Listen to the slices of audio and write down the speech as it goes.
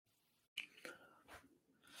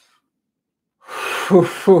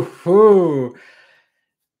Oh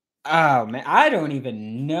man, I don't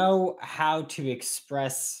even know how to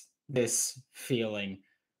express this feeling.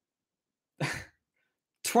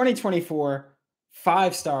 2024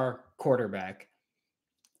 five-star quarterback,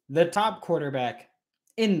 the top quarterback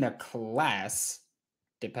in the class,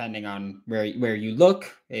 depending on where you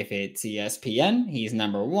look. If it's ESPN, he's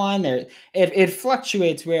number one. It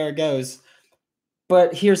fluctuates where it goes.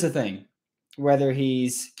 But here's the thing: whether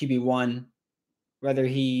he's QB1, whether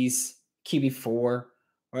he's QB4,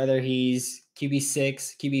 whether he's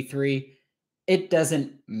QB6, QB3, it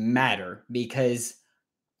doesn't matter because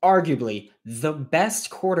arguably the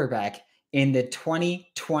best quarterback in the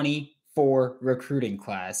 2024 recruiting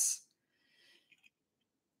class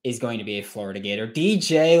is going to be a Florida Gator.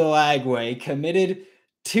 DJ Lagway committed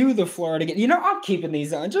to the Florida Gator. You know, I'm keeping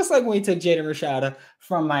these on, just like when we took Jaden Rashada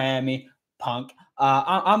from Miami, punk.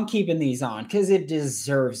 I'm keeping these on because it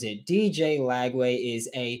deserves it. DJ Lagway is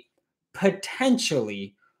a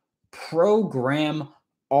potentially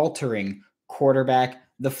program-altering quarterback.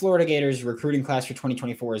 The Florida Gators recruiting class for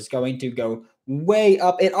 2024 is going to go way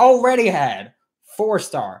up. It already had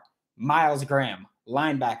four-star Miles Graham,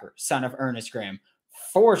 linebacker, son of Ernest Graham.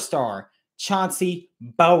 Four-star Chauncey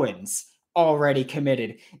Bowens already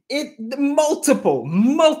committed.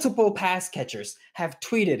 Multiple pass catchers have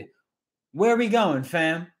tweeted, "Where we going,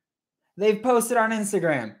 fam?" They've posted on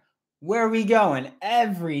Instagram, "Where we going?"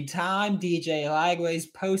 Every time DJ Lagway's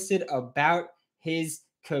posted about his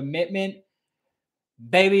commitment,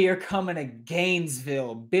 baby, you're coming to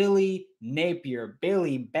Gainesville. Billy Napier,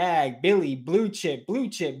 Billy Bag, Billy Blue Chip,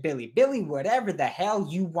 Billy, whatever the hell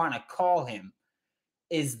you want to call him,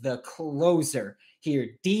 is the closer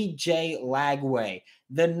here. DJ Lagway,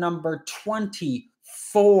 the number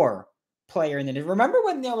 24 player in the. Remember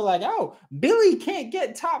when they were like, "Oh, Billy can't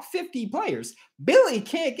get top 50 players. Billy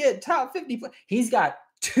can't get top 50 He's got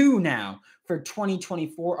two now for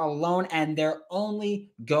 2024 alone, and they're only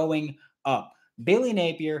going up. Billy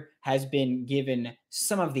Napier has been given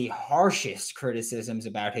some of the harshest criticisms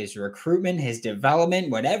about his recruitment, his development,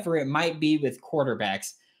 whatever it might be with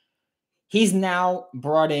quarterbacks. He's now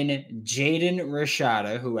brought in Jaden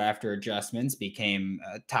Rashada, who after adjustments became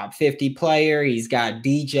a top 50 player. He's got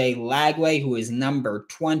DJ Lagway, who is number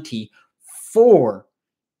 24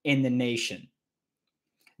 in the nation.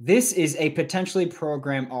 This is a potentially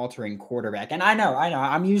program-altering quarterback. And I know,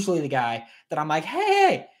 I'm usually the guy that I'm like,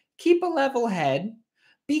 hey, keep a level head,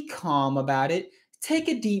 be calm about it, take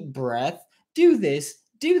a deep breath, do this,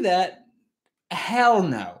 do that. Hell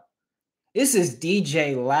no. This is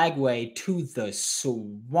DJ Lagway to the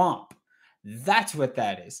swamp. That's what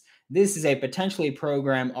that is. This is a potentially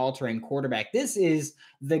program-altering quarterback. This is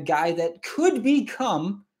the guy that could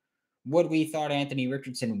become what we thought Anthony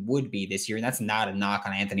Richardson would be this year. And that's not a knock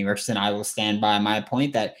on Anthony Richardson. I will stand by my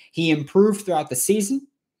point that he improved throughout the season.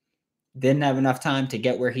 Didn't have enough time to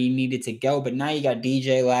get where he needed to go. But now you got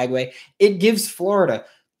DJ Lagway. It gives Florida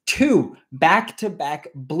two back-to-back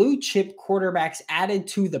blue-chip quarterbacks added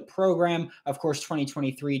to the program. Of course,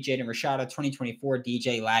 2023, Jaden Rashada, 2024,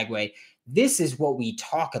 DJ Lagway. This is what we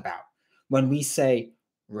talk about when we say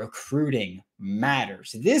recruiting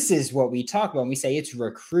matters. This is what we talk about when we say it's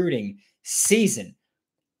recruiting season.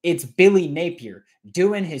 It's Billy Napier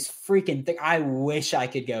doing his freaking thing. I wish I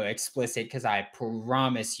could go explicit because I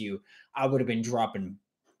promise you I would have been dropping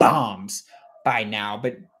bombs by now.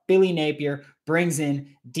 But Billy Napier brings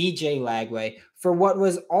in DJ Lagway for what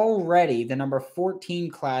was already the number 14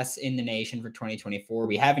 class in the nation for 2024.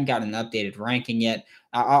 We haven't got an updated ranking yet.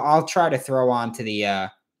 I'll try to throw onto the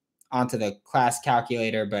class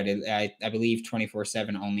calculator, but I believe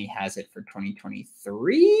 24/7 only has it for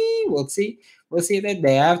 2023. We'll see that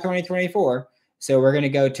they have 2024. So we're going to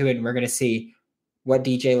go to it and we're going to see what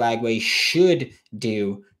DJ Lagway should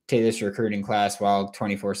do to this recruiting class while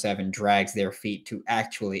 24/7 drags their feet to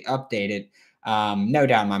actually update it. No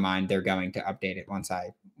doubt in my mind they're going to update it once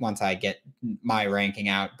I get my ranking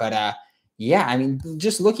out. But yeah, I mean,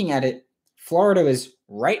 just looking at it, Florida is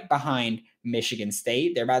right behind Michigan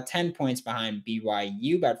State. They're about 10 points behind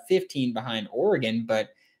BYU, about 15 behind Oregon, but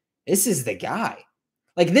this is the guy.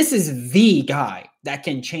 Like, this is the guy that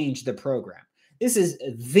can change the program. This is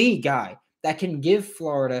the guy that can give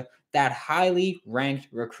Florida that highly ranked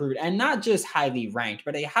recruit, and not just highly ranked,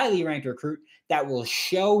 but a highly ranked recruit that will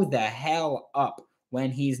show the hell up when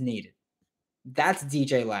he's needed. That's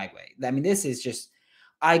DJ Lagway. I mean, this is just,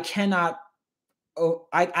 I cannot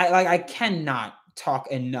talk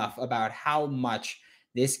enough about how much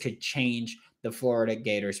this could change the Florida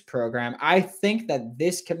Gators program. I think that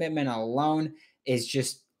this commitment alone is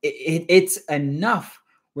just, it's enough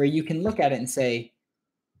where you can look at it and say,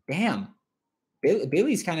 damn,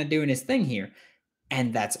 Billy's kind of doing his thing here.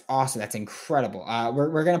 And that's awesome. That's incredible.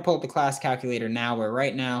 We're going to pull up the class calculator now, where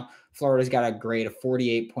right now Florida's got a grade of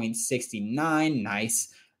 48.69.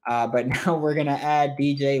 Nice. But now we're going to add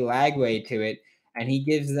DJ Lagway to it, and he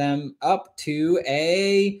gives them up to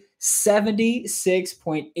a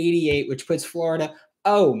 76.88, which puts Florida,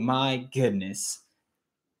 oh my goodness.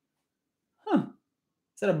 Huh.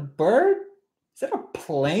 Is that a bird? Is that a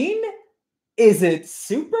plane? Is it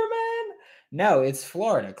Superman? No, it's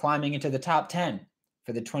Florida climbing into the top 10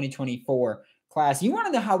 for the 2024 class. You want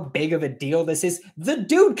to know how big of a deal this is? The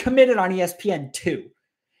dude committed on ESPN2.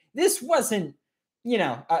 This wasn't,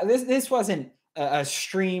 this wasn't a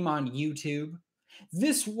stream on YouTube.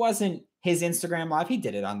 This wasn't his Instagram live. He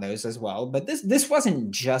did it on those as well. But this wasn't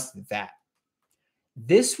just that.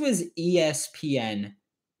 This was ESPN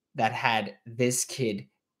that had this kid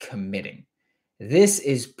committing. This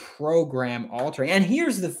is program altering. And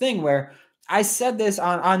here's the thing where I said this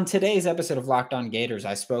on today's episode of Locked On Gators.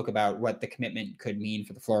 I spoke about what the commitment could mean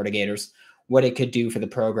for the Florida Gators, what it could do for the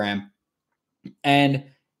program. And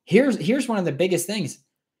here's one of the biggest things.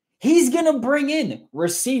 He's going to bring in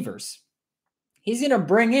receivers. He's going to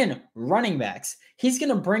bring in running backs. He's going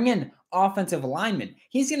to bring in offensive linemen.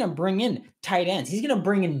 He's going to bring in tight ends. He's going to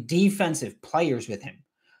bring in defensive players with him.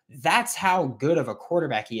 That's how good of a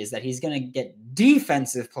quarterback he is, that he's going to get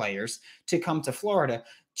defensive players to come to Florida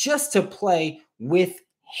just to play with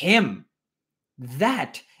him.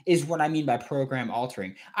 That is what I mean by program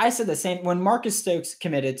altering. I said the same when Marcus Stokes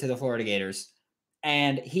committed to the Florida Gators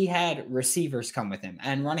and he had receivers come with him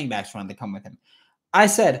and running backs wanted to come with him. I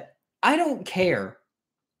said, I don't care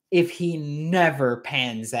if he never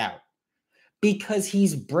pans out because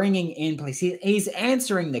he's bringing in place. He's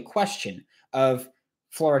answering the question of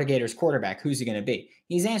Florida Gators quarterback, who's he going to be?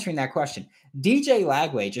 He's answering that question. DJ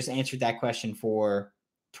Lagway just answered that question for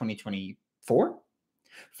 2024,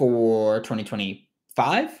 for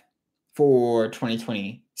 2025, for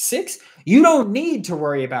 2026. You don't need to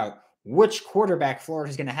worry about which quarterback Florida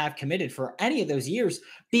is going to have committed for any of those years,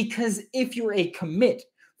 because if you're a commit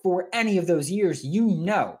for any of those years, you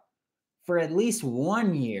know for at least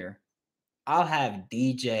 1 year, I'll have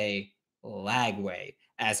DJ Lagway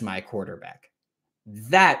as my quarterback.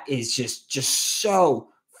 That is just so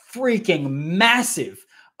freaking massive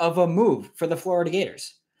of a move for the Florida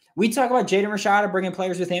Gators. We talk about Jaden Rashada bringing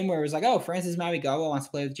players with him where it was like, oh, Francis Mauigoa wants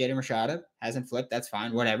to play with Jaden Rashada. Hasn't flipped. That's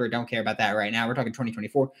fine. Whatever. Don't care about that right now. We're talking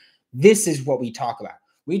 2024. This is what we talk about.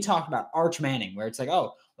 We talk about Arch Manning, where it's like,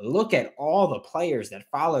 oh, look at all the players that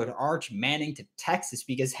followed Arch Manning to Texas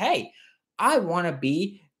because, hey, I want to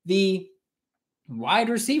be the wide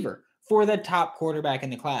receiver for the top quarterback in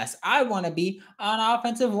the class. I want to be an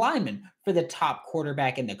offensive lineman for the top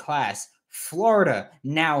quarterback in the class. Florida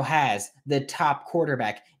now has the top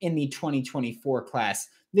quarterback in the 2024 class.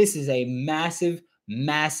 This is a massive,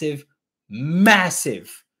 massive,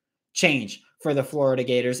 massive change for the Florida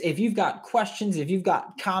Gators. If you've got questions, if you've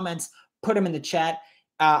got comments, put them in the chat.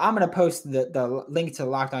 I'm going to post the link to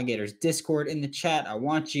Locked On Gators Discord in the chat. I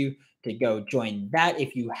want you to go join that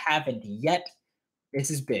if you haven't yet.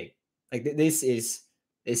 This is big. Like this is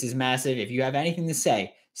massive. If you have anything to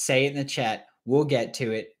say it in the chat. We'll get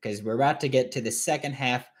to it because we're about to get to the second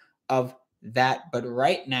half of that. But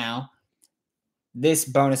right now, this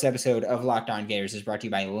bonus episode of Locked On Gators is brought to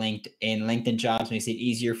you by LinkedIn. LinkedIn Jobs makes it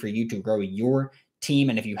easier for you to grow your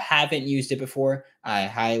team. And if you haven't used it before, I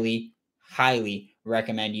highly, highly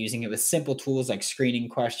recommend using it. With simple tools like screening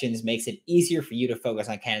questions, makes it easier for you to focus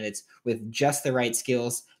on candidates with just the right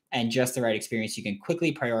skills and just the right experience. You can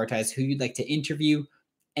quickly prioritize who you'd like to interview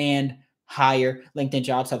and hire. LinkedIn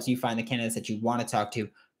Jobs helps you find the candidates that you want to talk to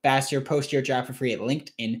faster. Post your job for free at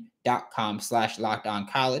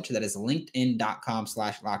linkedin.com/lockedoncollege. That is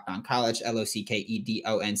linkedin.com/lockedoncollege,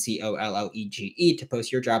 LOCKEDONCOLLEGE to post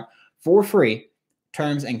your job for free.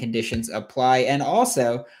 Terms and conditions apply. And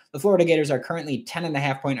also, the Florida Gators are currently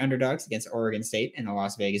 10.5-point underdogs against Oregon State in the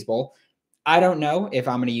Las Vegas Bowl. I don't know if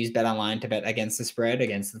I'm going to use BetOnline to bet against the spread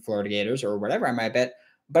against the Florida Gators or whatever I might bet.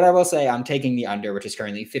 But I will say I'm taking the under, which is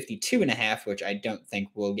currently 52.5, which I don't think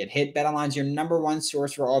will get hit. BetOnline's your number one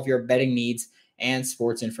source for all of your betting needs and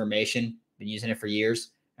sports information. Been using it for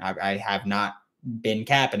years. I have not been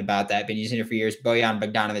capping about that. Been using it for years. Bojan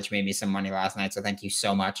Bogdanovic made me some money last night, so thank you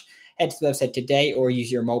so much. Head to the website today or use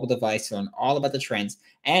your mobile device to learn all about the trends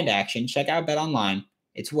and action. Check out BetOnline.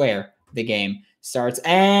 It's where the game starts.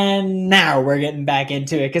 And now we're getting back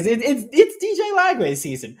into it because it's DJ Lagway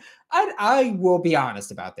season. I will be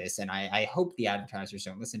honest about this, and I hope the advertisers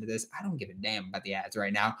don't listen to this. I don't give a damn about the ads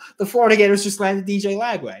right now. The Florida Gators just landed DJ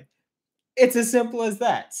Lagway. It's as simple as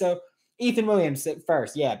that. So Ethan Williams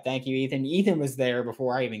first. Yeah, thank you, Ethan. Ethan was there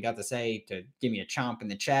before I even got to say to give me a chomp in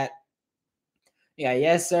the chat. Yeah,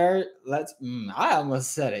 yes, sir. I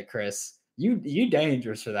almost said it, Chris. You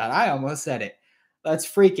dangerous for that. I almost said it. Let's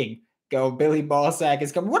freaking go. Billy Ballsack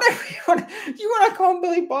is coming. Whatever you want. You want to call him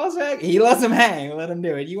Billy Ballsack? He lets him hang. Let him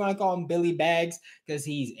do it. You want to call him Billy Bags because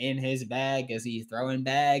he's in his bag because he's throwing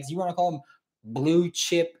bags. You want to call him Blue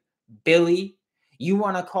Chip Billy? You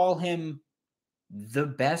want to call him the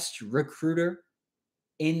best recruiter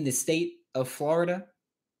in the state of Florida,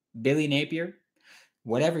 Billy Napier?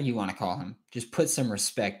 Whatever you want to call him, just put some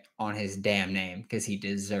respect on his damn name because he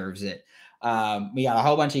deserves it. We got a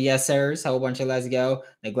whole bunch of yes sirs, a whole bunch of let's go.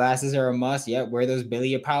 The glasses are a must. Yep, where those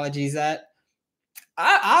Billy apologies at?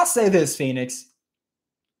 I'll say this, Phoenix.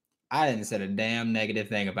 I didn't say a damn negative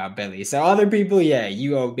thing about Billy. So other people, yeah,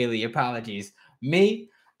 you owe Billy apologies. Me,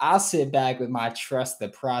 I'll sit back with my trust the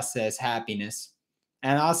process happiness.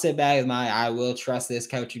 And I'll sit back with my I will trust this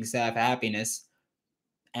coaching staff happiness.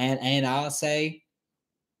 And I'll say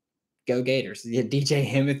go Gators. Yeah, DJ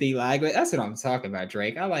Himothy Lagway. That's what I'm talking about,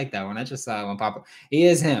 Drake. I like that one. I just saw one pop up. He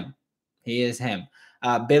is him. He is him.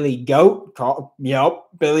 Billy Goat.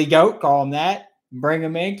 Billy Goat. Call him that. Bring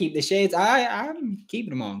him in. Keep the shades. I'm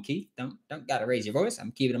keeping him on, Keith. Don't gotta raise your voice.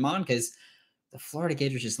 I'm keeping him on because the Florida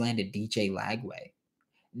Gators just landed DJ Lagway.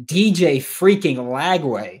 DJ freaking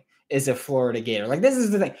Lagway is a Florida Gator. Like, this is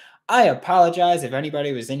the thing. I apologize if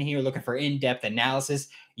anybody was in here looking for in-depth analysis.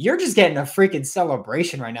 You're just getting a freaking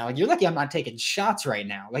celebration right now. Like, you're lucky I'm not taking shots right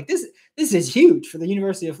now. Like, this is huge for the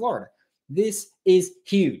University of Florida. This is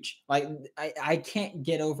huge. Like, I can't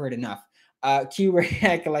get over it enough. Q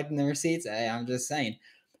collecting the receipts. I'm just saying.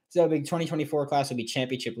 So, big 2024 class will be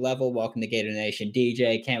championship level. Welcome to Gator Nation.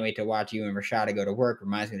 DJ, can't wait to watch you and Rashada go to work.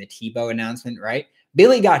 Reminds me of the Tebow announcement, right?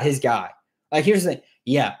 Billy got his guy. Like, here's the thing.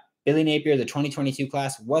 Yeah, Billy Napier, the 2022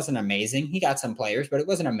 class wasn't amazing. He got some players, but it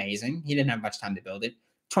wasn't amazing. He didn't have much time to build it.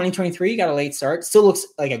 2023 got a late start. Still looks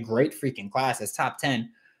like a great freaking class. It's top 10,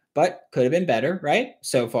 but could have been better, right?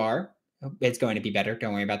 So far, it's going to be better.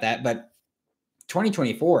 Don't worry about that. But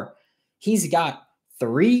 2024, he's got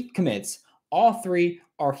 3 commits. All 3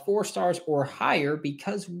 are 4 stars or higher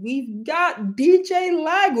because we've got DJ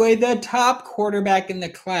Lagway, the top quarterback in the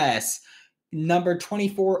class, number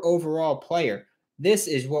 24 overall player. This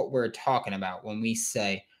is what we're talking about when we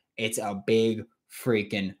say it's a big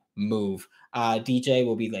freaking move. DJ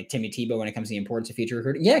will be like Timmy Tebow when it comes to the importance of future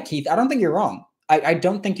recruiting. Yeah, Keith, I don't think you're wrong. I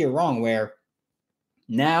don't think you're wrong where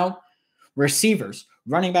now receivers,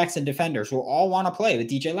 running backs, and defenders will all want to play with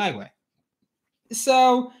DJ Lagway.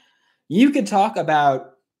 So you could talk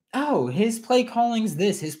about, oh, his play calling's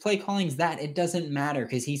this, his play calling's that. It doesn't matter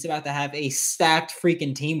because he's about to have a stacked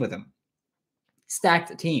freaking team with him.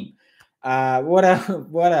 Stacked team. What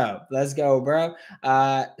up? Let's go, bro.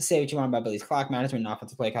 Say what you want about Billy's clock management and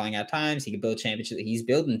offensive play calling at times. He can build championships. He's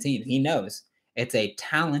building teams. He knows it's a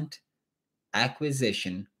talent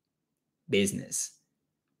acquisition business.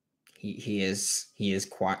 He is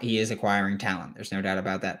acquiring talent. There's no doubt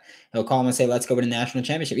about that. He'll call him and say, "Let's go win a national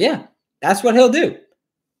championship." Yeah, that's what he'll do.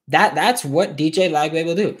 That's what DJ Lagway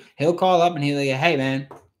will do. He'll call up and he'll go, "Hey man,"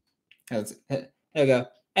 he'll go,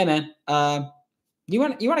 "Hey man, you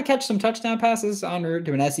want to catch some touchdown passes en route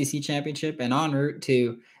to an SEC championship and en route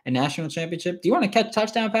to a national championship? Do you want to catch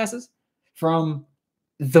touchdown passes from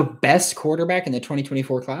the best quarterback in the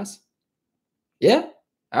 2024 class?" Yeah.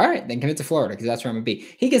 All right, then commit to Florida because that's where I'm going to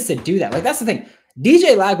be. He gets to do that. Like, that's the thing.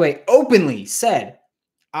 DJ Lagway openly said,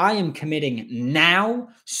 I am committing now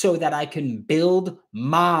so that I can build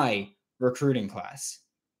my recruiting class.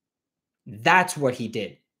 That's what he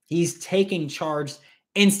did. He's taking charge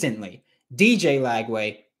instantly. DJ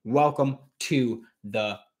Lagway, welcome to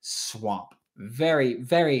the swamp. Very,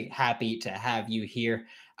 very happy to have you here.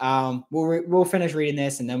 We'll finish reading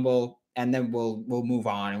this and then we'll move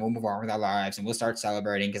on and we'll move on with our lives and we'll start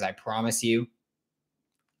celebrating because I promise you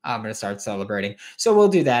I'm going to start celebrating. So we'll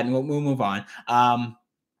do that and we'll move on. I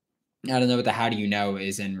don't know what the how do you know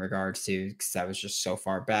is in regards to because that was just so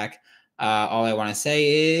far back. All I want to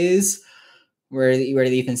say is where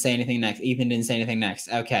did Ethan say anything next? Ethan didn't say anything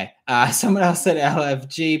next. Okay. Someone else said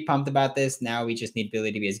LFG pumped about this. Now we just need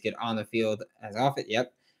Billy to be as good on the field as off it.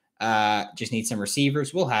 Yep. Just need some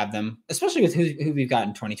receivers. We'll have them, especially with who we've got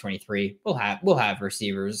in 2023. We'll have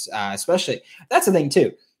receivers, especially. That's the thing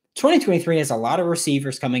too. 2023 has a lot of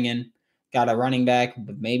receivers coming in. Got a running back,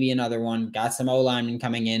 maybe another one. Got some O-linemen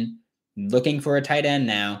coming in. Looking for a tight end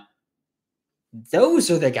now.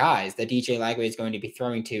 Those are the guys that DJ Lagway is going to be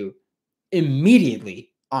throwing to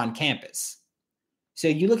immediately on campus. So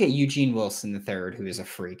you look at Eugene Wilson III, who is a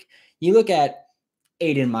freak. You look at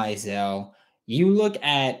Aiden Mizell. You look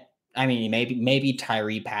at I mean, maybe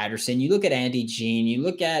Tyree Patterson. You look at Andy Jean. You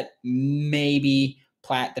look at maybe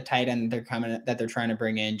Platt, the tight end that they're trying to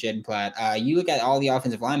bring in, Jaden Platt. You look at all the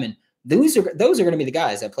offensive linemen. Those are going to be the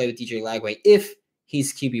guys that play with DJ Lagway if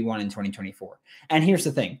he's QB1 in 2024. And here's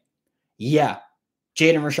the thing. Yeah,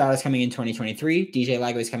 Jaden Rashada is coming in 2023. DJ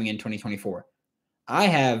Lagway is coming in 2024. I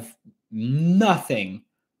have nothing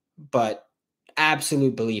but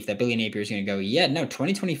absolute belief that Billy Napier is going to go,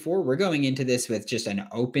 2024, we're going into this with just an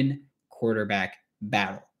open quarterback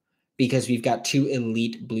battle because we've got two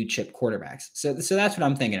elite blue chip quarterbacks. So that's what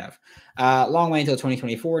I'm thinking of. Long way until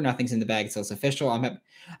 2024. Nothing's in the bag until it's official.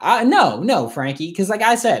 No, Frankie, because like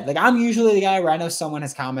I said, like I'm usually the guy where I know someone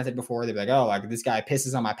has commented before. They're like, oh, like this guy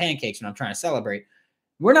pisses on my pancakes when I'm trying to celebrate.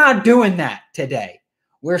 We're not doing that today.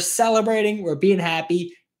 We're celebrating. We're being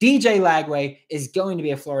happy. DJ Lagway is going to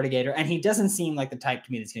be a Florida Gator, and he doesn't seem like the type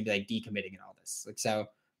to me that's going to be like decommitting and all this. Like, so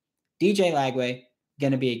DJ Lagway,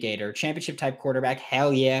 going to be a Gator. Championship type quarterback.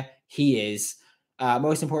 Hell yeah, he is.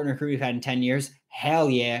 Most important recruit we've had in 10 years. Hell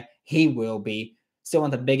yeah, he will be. Still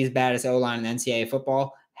want the biggest, baddest O-line in NCAA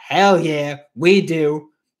football. Hell yeah, we do.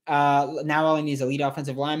 Now all he needs is elite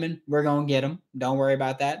offensive lineman. We're going to get him. Don't worry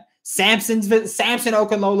about that. Samson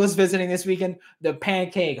Okunlola's visiting this weekend. The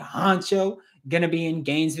pancake honcho going to be in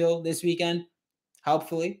Gainesville this weekend.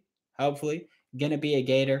 Hopefully. Going to be a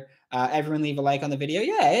Gator. Everyone leave a like on the video.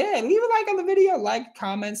 Yeah. Leave a like on the video. Like,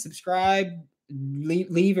 comment, subscribe.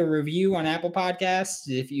 Leave a review on Apple Podcasts.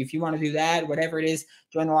 If you want to do that, whatever it is,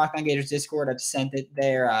 join the Locked On Gators Discord. I just sent it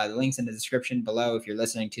there. The link's in the description below if you're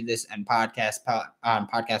listening to this on podcast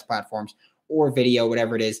platforms or video,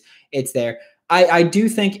 whatever it is, it's there. I do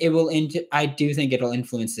think it will. I do think it'll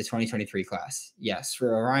influence the 2023 class. Yes,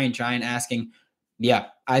 for Orion Giant asking, yeah,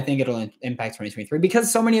 I think it'll impact 2023 because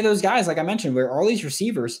so many of those guys, like I mentioned, where all these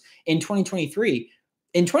receivers in 2023,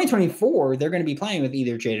 in 2024, they're going to be playing with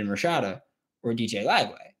either Jaden Rashada or DJ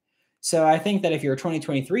Lagway. So I think that if you're a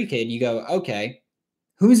 2023 kid, you go, okay,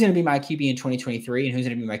 who's going to be my QB in 2023 and who's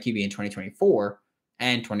going to be my QB in 2024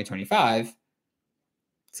 and 2025?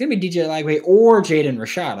 It's going to be DJ Lagway or Jaden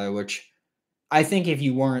Rashada, which I think if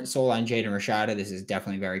you weren't sold on Jaden Rashada, this is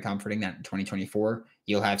definitely very comforting that in 2024,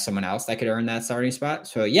 you'll have someone else that could earn that starting spot.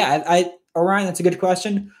 So yeah, Orion, that's a good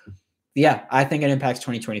question. Yeah, I think it impacts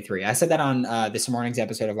 2023. I said that on this morning's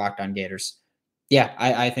episode of Locked On Gators. Yeah,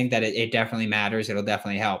 I think that it definitely matters. It'll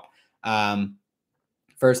definitely help.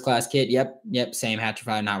 First class kid. Yep. Same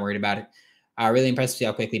Hatcherfly. Not worried about it. Really impressed to see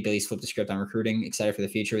how quickly Billy's flipped the script on recruiting. Excited for the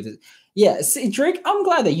future with it. Yeah, see, Drake, I'm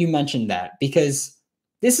glad that you mentioned that because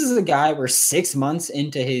this is a guy where 6 months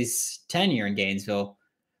into his tenure in Gainesville,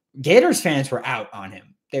 Gators fans were out on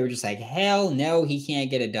him. They were just like, hell no, he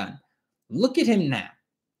can't get it done. Look at him now.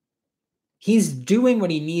 He's doing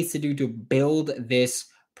what he needs to do to build this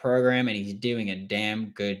program, and he's doing a damn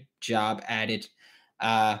good job at it.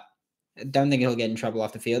 Don't think he'll get in trouble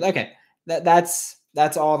off the field. Okay, that's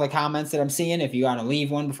all the comments that I'm seeing. If you want to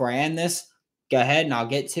leave one before I end this, go ahead and I'll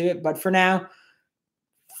get to it. But for now,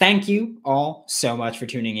 thank you all so much for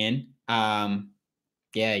tuning in. Yeah,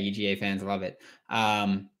 UGA fans love it.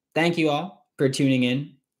 Thank you all for tuning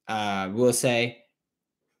in. We'll say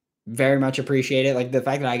very much appreciate it. Like the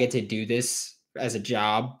fact that I get to do this as a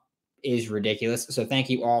job is ridiculous. So thank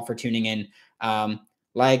you all for tuning in.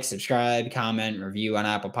 Like, subscribe, comment, review on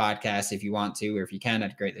Apple Podcasts if you want to, or if you can,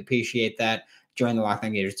 I'd greatly appreciate that. Join the Locked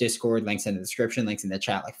On Gators Discord. Links in the description, links in the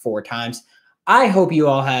chat like 4 times. I hope you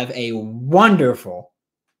all have a wonderful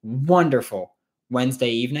Wednesday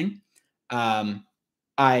evening.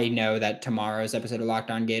 I know that tomorrow's episode of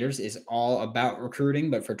Locked On Gators is all about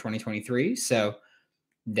recruiting, but for 2023. So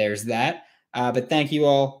there's that. But thank you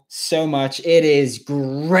all so much. It is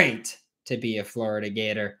great to be a Florida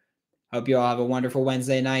Gator. Hope you all have a wonderful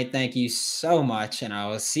Wednesday night. Thank you so much, and I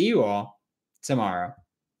will see you all tomorrow.